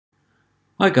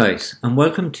Hi guys, and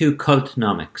welcome to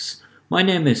Cultnomics. My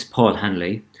name is Paul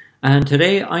Hanley, and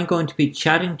today I'm going to be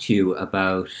chatting to you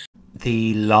about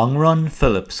the long-run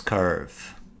Phillips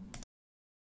curve.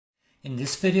 In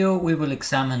this video we will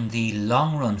examine the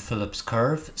long-run Phillips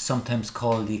curve, sometimes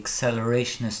called the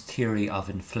accelerationist theory of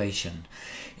inflation.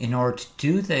 In order to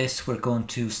do this, we're going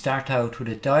to start out with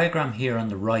a diagram here on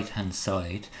the right hand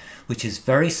side, which is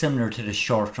very similar to the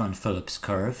short-run Phillips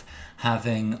curve,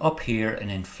 having up here an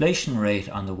inflation rate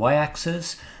on the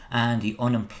y-axis and the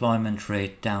unemployment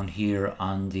rate down here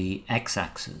on the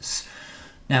x-axis.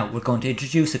 Now we're going to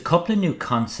introduce a couple of new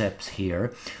concepts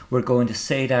here. We're going to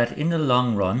say that in the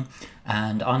long run,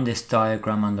 and on this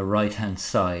diagram on the right hand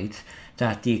side,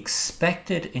 that the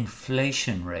expected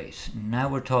inflation rate, now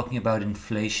we're talking about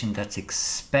inflation that's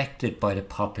expected by the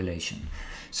population.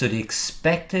 So the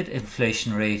expected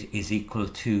inflation rate is equal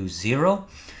to 0,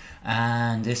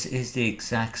 and this is the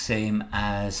exact same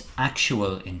as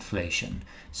actual inflation.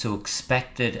 So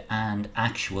expected and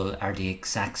actual are the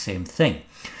exact same thing.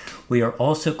 We are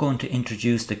also going to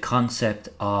introduce the concept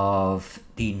of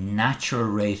the natural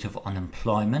rate of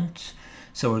unemployment.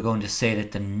 So we're going to say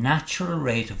that the natural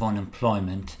rate of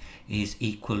unemployment is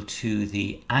equal to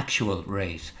the actual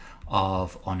rate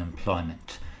of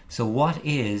unemployment. So what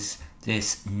is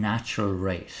this natural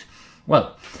rate?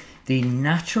 Well, the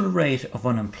natural rate of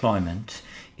unemployment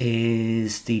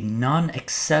is the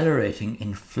non-accelerating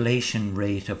inflation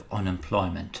rate of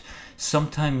unemployment,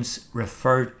 sometimes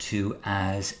referred to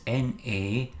as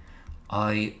NAIRU,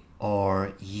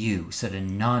 so the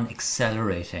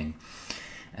non-accelerating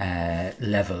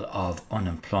level of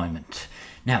unemployment.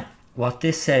 Now, what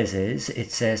this says is,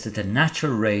 it says that the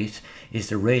natural rate is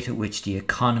the rate at which the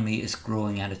economy is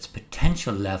growing at its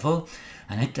potential level,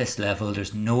 and at this level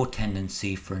there's no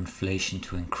tendency for inflation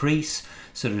to increase,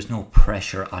 so there's no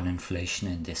pressure on inflation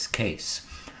in this case.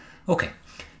 Okay,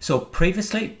 so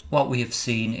previously what we have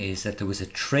seen is that there was a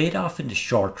trade-off in the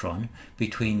short run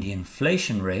between the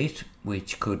inflation rate,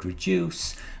 which could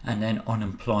reduce, and then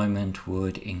unemployment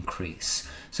would increase.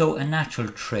 So a natural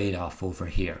trade-off over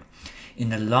here. In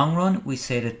the long run, we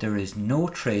say that there is no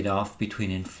trade-off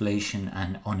between inflation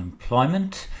and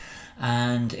unemployment.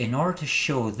 And in order to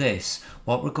show this,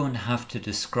 what we're going to have to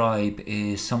describe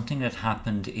is something that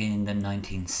happened in the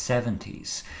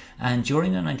 1970s. And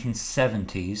during the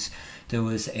 1970s, there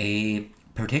was a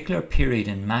particular period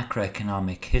in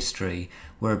macroeconomic history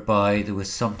whereby there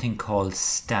was something called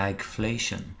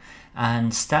stagflation.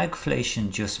 And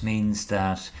stagflation just means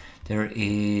that there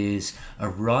is a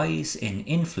rise in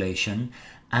inflation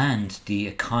and the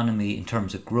economy in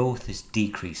terms of growth is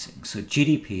decreasing. So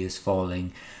GDP is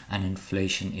falling and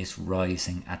inflation is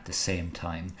rising at the same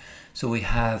time. So we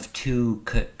have two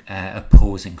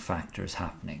opposing factors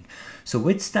happening. So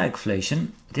with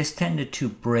stagflation, this tended to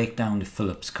break down the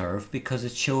Phillips curve because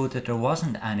it showed that there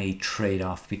wasn't any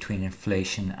trade-off between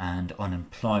inflation and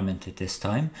unemployment at this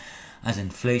time. As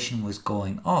inflation was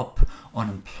going up,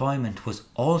 unemployment was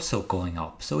also going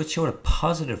up. So it showed a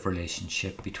positive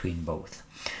relationship between both.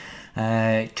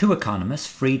 Two economists,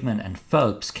 Friedman and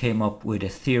Phillips, came up with a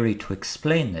theory to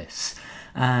explain this.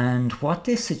 And what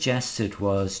they suggested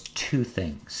was two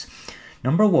things.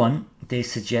 Number one, they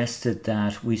suggested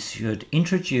that we should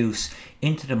introduce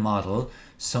into the model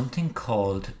something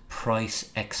called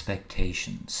price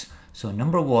expectations. So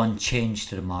number one change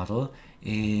to the model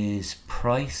is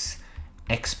price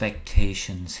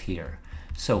expectations here.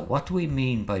 So what do we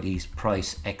mean by these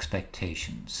price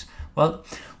expectations? Well,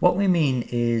 what we mean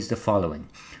is the following.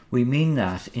 We mean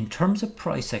that in terms of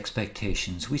price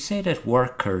expectations, we say that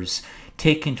workers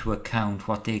take into account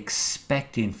what they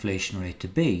expect the inflation rate to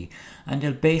be, and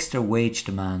they'll base their wage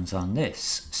demands on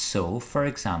this. So, for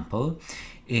example,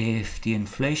 if the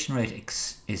inflation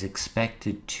rate is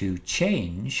expected to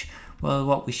change, well,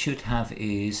 what we should have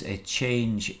is a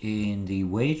change in the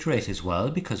wage rate as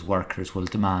well, because workers will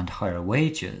demand higher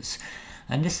wages.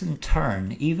 And this in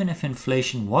turn, even if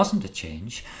inflation wasn't a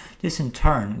change, this in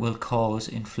turn will cause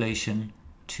inflation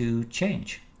to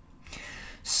change.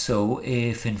 So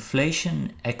if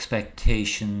inflation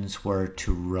expectations were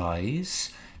to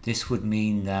rise, this would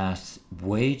mean that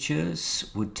wages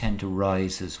would tend to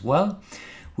rise as well,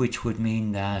 which would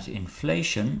mean that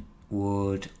inflation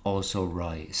would also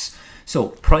rise. So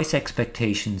price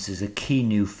expectations is a key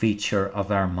new feature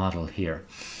of our model here.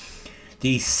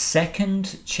 The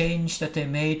second change that they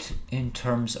made in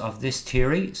terms of this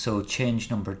theory, so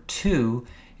change number 2,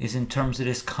 is in terms of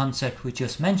this concept we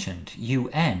just mentioned,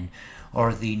 UN,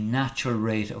 or the natural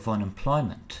rate of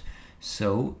unemployment.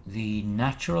 So the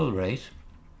natural rate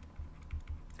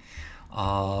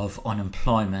of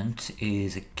unemployment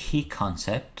is a key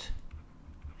concept,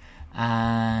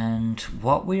 And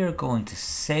what we are going to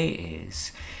say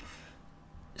is,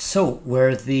 so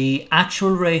where the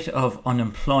actual rate of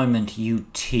unemployment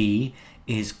UT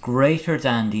is greater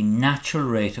than the natural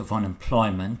rate of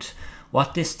unemployment,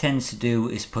 what this tends to do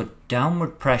is put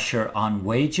downward pressure on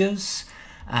wages,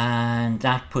 and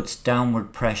that puts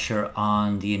downward pressure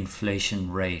on the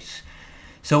inflation rate.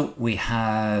 So we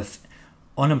have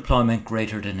unemployment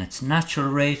greater than its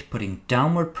natural rate, putting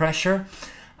downward pressure.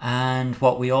 And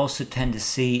what we also tend to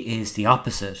see is the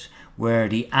opposite, where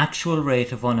the actual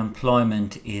rate of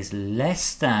unemployment is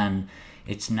less than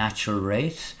its natural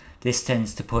rate. This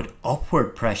tends to put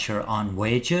upward pressure on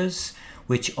wages,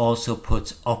 which also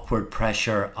puts upward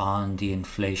pressure on the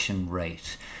inflation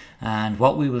rate. And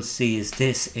what we will see is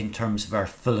this in terms of our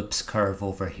Phillips curve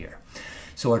over here.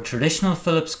 So our traditional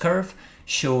Phillips curve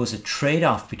shows a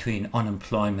trade-off between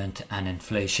unemployment and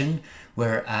inflation,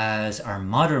 whereas our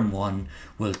modern one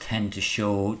will tend to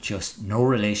show just no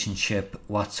relationship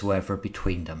whatsoever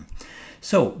between them.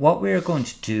 So what we're going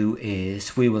to do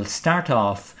is we will start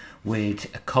off with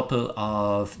a couple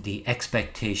of the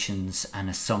expectations and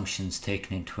assumptions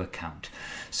taken into account.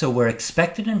 So where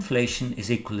expected inflation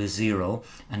is equal to 0,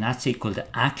 and that's equal to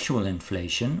actual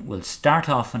inflation, we'll start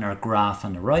off on our graph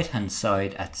on the right hand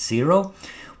side at 0.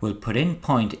 We'll put in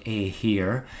point A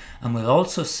here, and we'll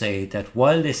also say that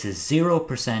while this is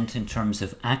 0% in terms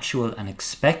of actual and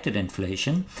expected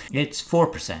inflation, it's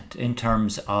 4% in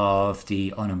terms of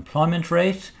the unemployment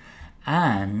rate,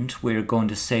 and we're going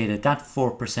to say that that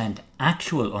 4%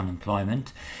 actual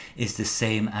unemployment is the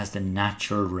same as the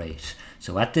natural rate.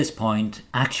 So at this point,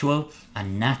 actual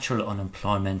and natural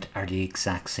unemployment are the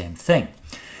exact same thing.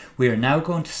 We are now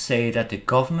going to say that the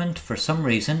government, for some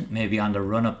reason, maybe on the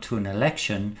run-up to an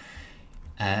election,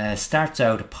 starts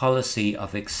out a policy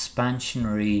of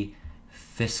expansionary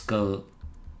fiscal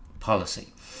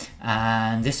policy.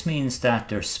 And this means that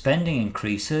their spending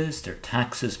increases, their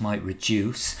taxes might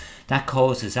reduce. That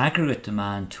causes aggregate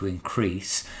demand to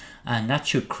increase, and that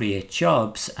should create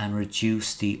jobs and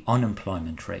reduce the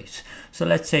unemployment rate. So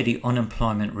let's say the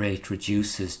unemployment rate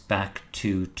reduces back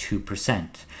to 2%.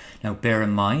 Now bear in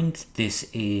mind, this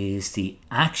is the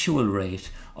actual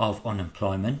rate of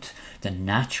unemployment. The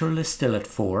natural is still at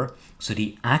 4, so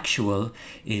the actual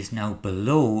is now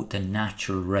below the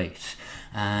natural rate.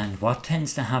 And what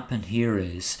tends to happen here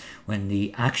is when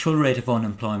the actual rate of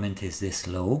unemployment is this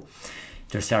low,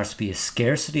 there starts to be a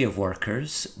scarcity of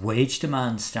workers, wage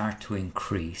demands start to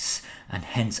increase, and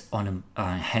hence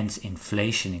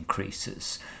inflation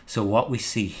increases. So what we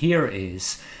see here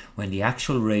is when the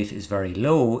actual rate is very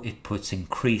low, it puts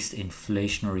increased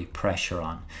inflationary pressure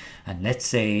on. And let's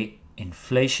say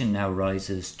inflation now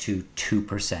rises to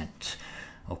 2%.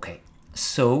 Okay,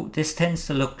 so this tends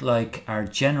to look like our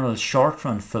general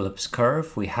short-run Phillips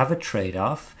curve. We have a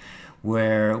trade-off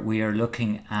where we are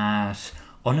looking at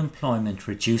unemployment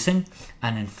reducing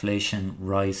and inflation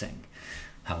rising.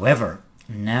 However,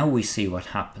 now we see what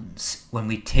happens when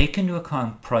we take into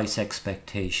account price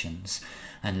expectations,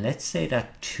 and let's say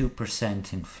that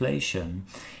 2% inflation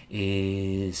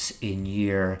is in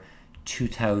year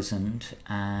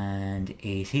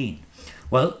 2018.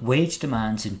 Well, wage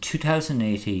demands in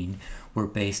 2018 were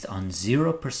based on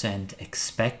 0%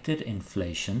 expected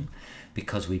inflation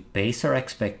because we base our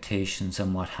expectations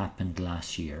on what happened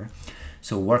last year.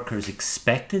 So workers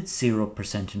expected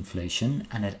 0% inflation,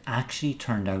 and it actually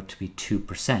turned out to be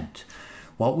 2%.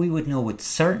 What we would know with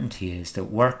certainty is that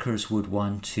workers would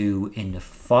want to, in the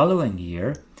following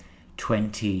year,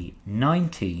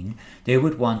 2019, they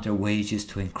would want their wages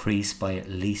to increase by at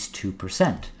least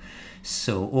 2%.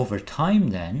 So over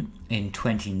time then, in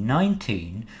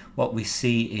 2019, what we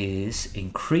see is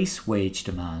increased wage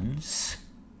demands,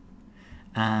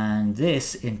 and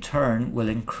this in turn will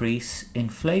increase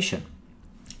inflation.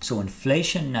 So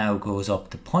inflation now goes up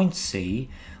to point C,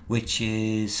 which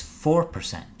is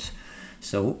 4%.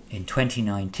 So in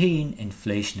 2019,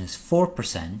 inflation is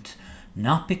 4%,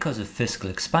 not because of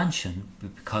fiscal expansion,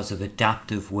 but because of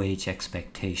adaptive wage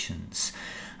expectations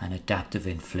and adaptive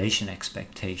inflation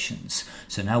expectations.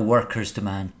 So now workers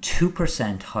demand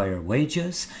 2% higher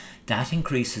wages. That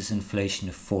increases inflation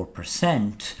to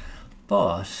 4%,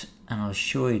 but, and I'll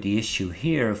show you the issue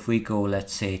here, if we go,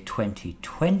 let's say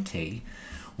 2020,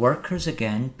 workers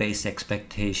again base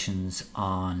expectations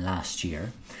on last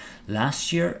year.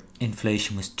 Last year,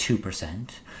 inflation was 2%.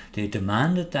 They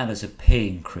demanded that as a pay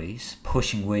increase,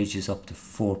 pushing wages up to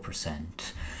 4%.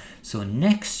 So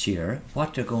next year,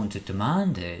 what they're going to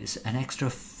demand is an extra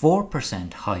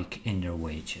 4% hike in their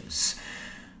wages.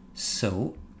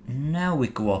 So now we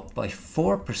go up by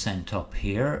 4% up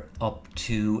here, up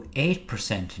to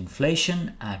 8%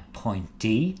 inflation at point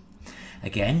D.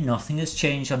 Again, nothing has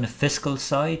changed on the fiscal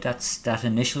side. That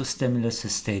initial stimulus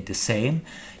has stayed the same.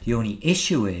 The only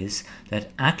issue is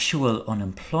that actual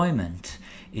unemployment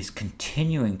is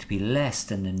continuing to be less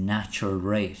than the natural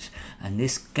rate, and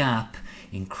this gap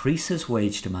increases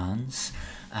wage demands,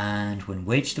 and when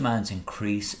wage demands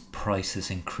increase, prices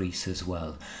increase as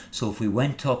well. So if we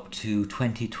went up to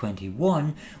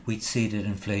 2021, we'd see that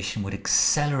inflation would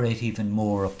accelerate even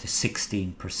more, up to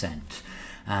 16%.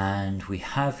 And we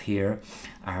have here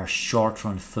our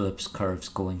short-run Phillips curves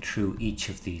going through each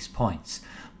of these points.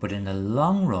 But in the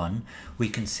long run, we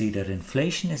can see that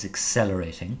inflation is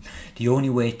accelerating. The only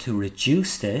way to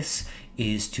reduce this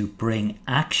is to bring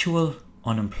actual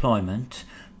unemployment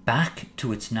back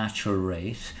to its natural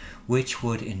rate, which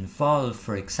would involve,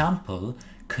 for example,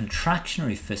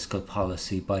 contractionary fiscal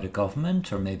policy by the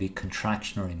government, or maybe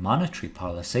contractionary monetary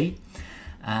policy.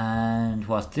 And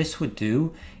what this would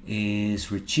do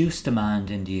is reduce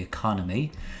demand in the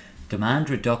economy. Demand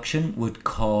reduction would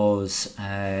cause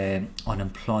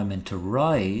unemployment to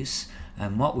rise,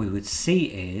 and what we would see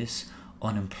is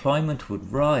unemployment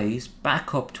would rise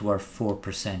back up to our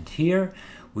 4% here,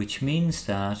 which means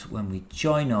that when we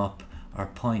join up our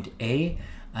point A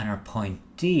and our point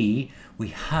D, we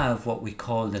have what we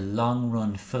call the long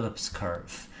run Phillips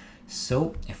curve.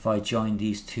 So if I join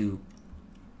these two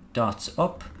dots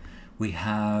up, we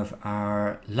have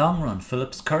our long run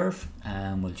Phillips curve,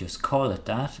 and we'll just call it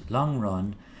that, long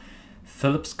run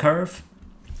Phillips curve,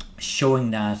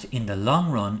 showing that in the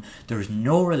long run there's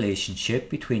no relationship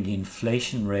between the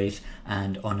inflation rate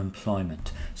and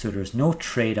unemployment. So there's no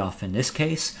trade-off in this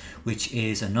case, which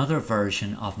is another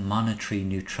version of monetary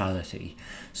neutrality.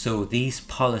 So these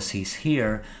policies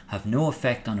here have no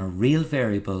effect on a real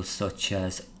variable such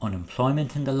as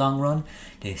unemployment in the long run.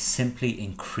 They simply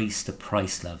increase the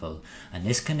price level, and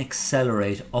this can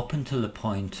accelerate up until the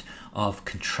point of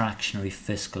contractionary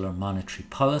fiscal or monetary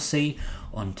policy,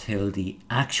 until the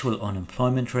actual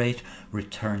unemployment rate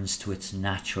returns to its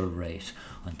natural rate.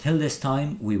 Until this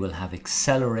time, we will have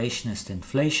accelerationist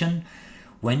inflation.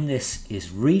 When this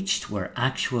is reached, where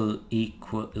actual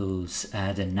equals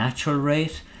the natural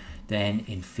rate, then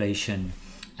inflation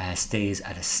stays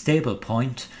at a stable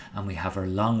point, and we have our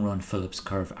long run Phillips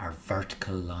curve, our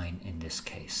vertical line in this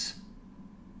case.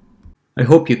 I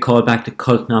hope you call back to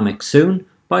Cultnomics soon.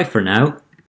 Bye for now.